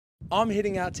I'm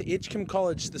heading out to Edgecumbe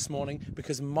College this morning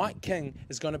because Mike King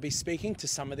is going to be speaking to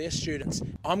some of their students.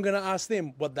 I'm going to ask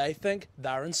them what they think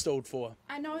they're installed for.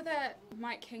 I know that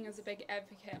Mike King is a big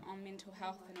advocate on mental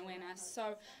health and awareness,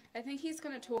 so I think he's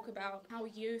going to talk about how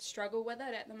you struggle with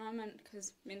it at the moment,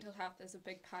 because mental health is a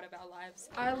big part of our lives.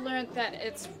 I learned that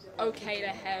it's okay to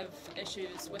have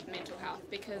issues with mental health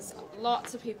because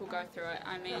lots of people go through it.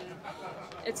 I mean,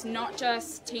 it's not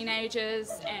just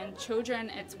teenagers and children,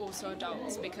 it's also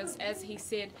adults, because as he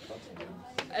said,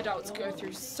 adults go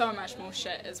through so much more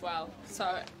shit as well.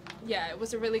 So yeah, it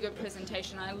was a really good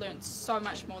presentation. I learned so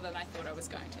much more than I thought I was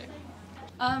going to.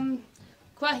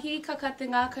 Kua hi kakate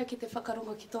ngākau ki te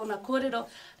whakarongo ki tōna kōrero,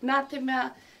 nā te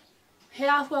mea he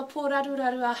āhua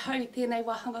pōraruraru a hau tēnei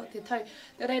wahanga o te tau.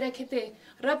 Nā reira ki te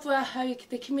rapu a hau ki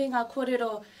te kimi ngā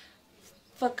kōrero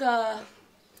whaka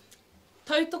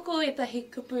tautoko e tahi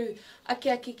kupu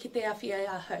aki ki te awhia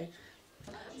a hau.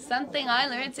 Something I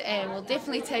learned and will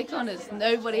definitely take on is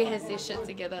nobody has their shit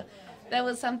together. That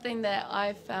was something that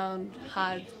I found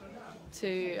hard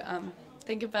to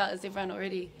think about, is everyone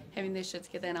already having their shit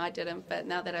together and I didn't, but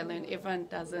now that I learned everyone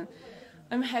doesn't,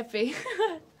 I'm happy.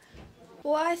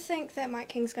 Well, I think that Mike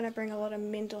King's going to bring a lot of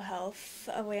mental health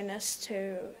awareness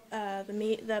to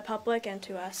the public and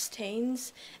to us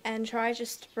teens, and try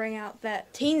just to bring out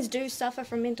that teens do suffer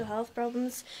from mental health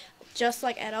problems just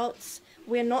like adults.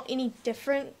 We're not any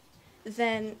different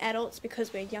than adults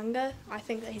because we're younger. I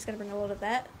think that he's going to bring a lot of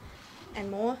that and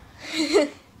more. Well,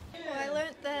 I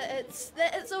learnt that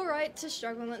it's alright to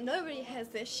struggle, and that nobody has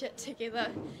their shit together,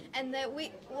 and that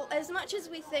as much as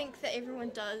we think that everyone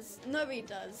does, nobody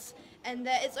does, and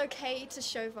that it's okay to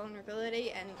show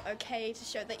vulnerability and okay to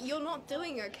show that you're not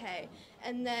doing okay,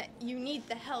 and that you need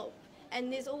the help,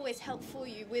 and there's always help for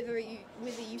you, whether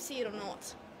you see it or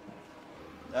not.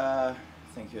 I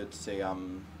think you'd see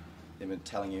them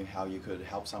telling you how you could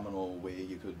help someone, or where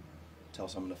you could tell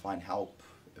someone to find help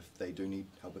if they do need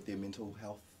help with their mental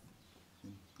health.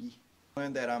 I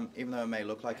learned that even though it may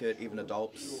look like it, even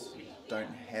adults don't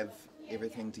have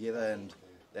everything together, and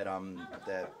that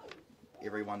that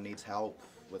everyone needs help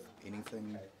with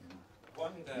anything.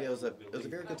 And yeah, it was a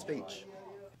very good speech.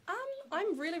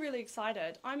 I'm really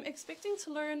excited. I'm expecting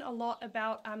to learn a lot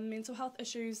about mental health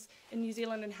issues in New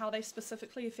Zealand and how they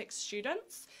specifically affect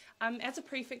students. As a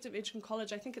prefect of Edgecumbe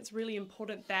College, I think it's really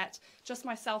important that just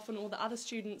myself and all the other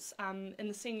students in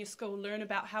the senior school learn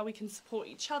about how we can support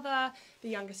each other, the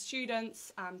younger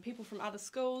students, people from other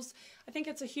schools. I think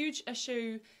it's a huge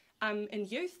issue in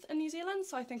youth in New Zealand,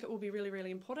 so I think it will be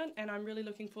really important, and I'm really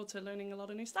looking forward to learning a lot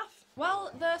of new stuff.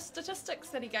 Well, the statistics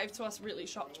that he gave to us really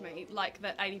shocked me, like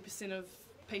that 80% of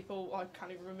people, I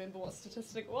can't even remember what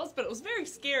statistic it was, but it was very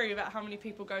scary about how many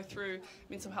people go through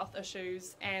mental health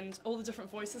issues and all the different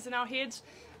voices in our head.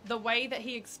 The way that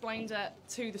he explained it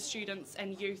to the students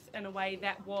and youth in a way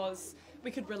that was, we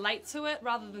could relate to it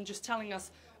rather than just telling us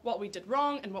what we did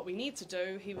wrong and what we need to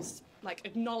do. He was like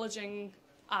acknowledging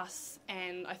us,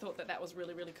 and I thought that that was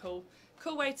really cool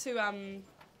way to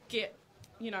get,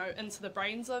 you know, into the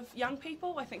brains of young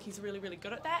people. I think he's really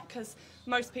good at that, because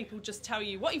most people just tell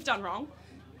you what you've done wrong,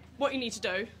 what you need to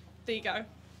do, there you go,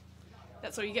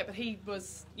 that's all you get. But he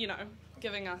was, you know,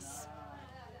 giving us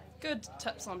good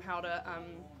tips on how to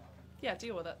yeah,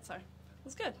 deal with it, so it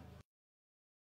was good.